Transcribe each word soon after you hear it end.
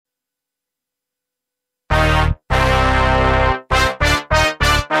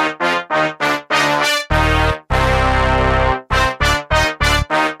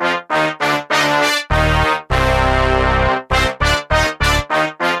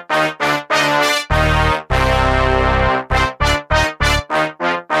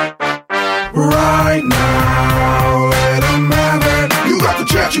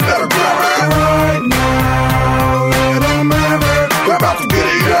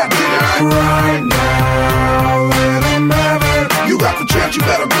Right now, let 'em have it. You got the chance, you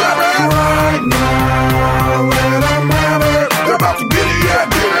better grab it. Right now, let 'em have it. They're about to get it.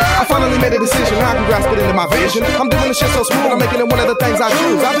 I finally made a decision, now I can grasp it into my vision. I'm doing this shit so smooth, I'm making it one of the things I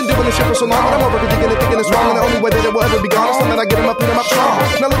choose. I've been doing this shit for so long, but I'm over thinking it's wrong. And the only way that it will ever be gone is something I get him up strong.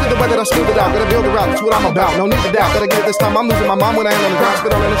 Now look at the way that I smooth it out, gotta build it out, that's what I'm about. No need to doubt, gotta get it this time. I'm losing my mind when I ain't on the ground,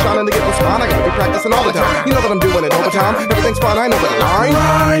 spit on it and trying to get this fine. I gotta be practicing all the time. You know that I'm doing it overtime. Everything's fine, I know the line.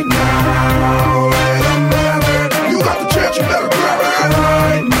 Right now, let 'em have it. You got the chance, you better grab it.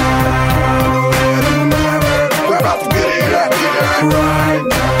 Right now, let 'em have it. They're about to get it. Right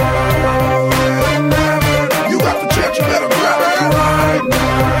now.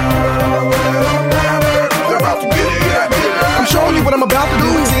 What I'm about to do,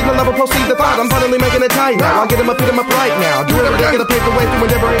 exceed the level, proceed the thought. I'm finally making it tight now. I'll get him up right now. Do every day, get a paved the way through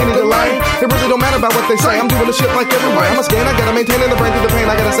and never any delay. It really don't matter about what they say. I'm doing the shit like everywhere. I'm a scan, I gotta maintain in the brain through the pain.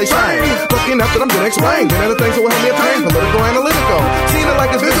 I gotta stay sane. Lucky enough that I'm gonna explain. Get other things that will help me obtain. Political, analytical. Seeing it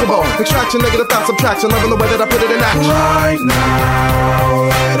like it's visible. Extraction, negative thought, subtraction. Loving the way that I put it in action. Right now,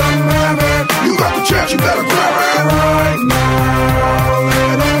 let 'em have it. You got the chance, you better grab it. Right now,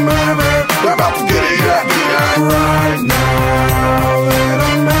 let 'em have it. They're about to get it. Right now, let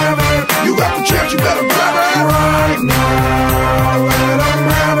 'em have it. You got the chance, you better grab it. Right now, let 'em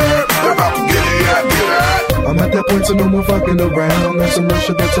have it. They're about to get it. I'm at that point, so no more fucking around. There's some real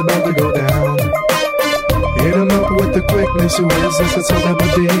shit that's about to go down. Hit 'em up with the quickness. Who is this? It's Double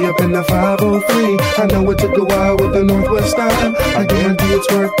D up in the 503. I know it took a while with the Northwest style. I guarantee it's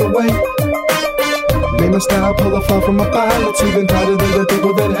worth the wait. Name a style, pull a flow from a pilot. Even tighter than the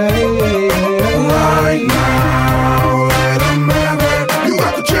people that hate. Right now, let 'em have it. You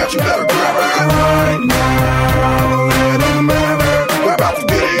got the chance, you better grab it. Right now, let 'em have it. They're about to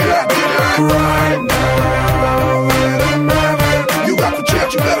get it. Right now, let 'em have it. You got the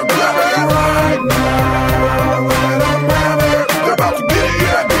chance, you better grab it. Right now, let 'em have it. They're about to get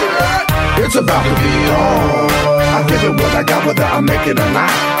it. It's about to be on. I give it what I got, whether I make it or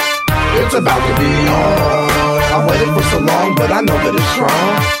not. It's about to be on. I waited for so long, but I know that it's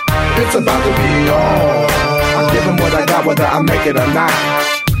strong. It's about to be on. I give him what I got, whether I make it or not.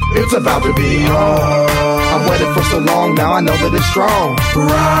 It's about to be on. I waited for so long, now I know that it's strong.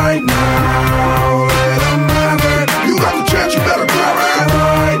 Right now, let 'em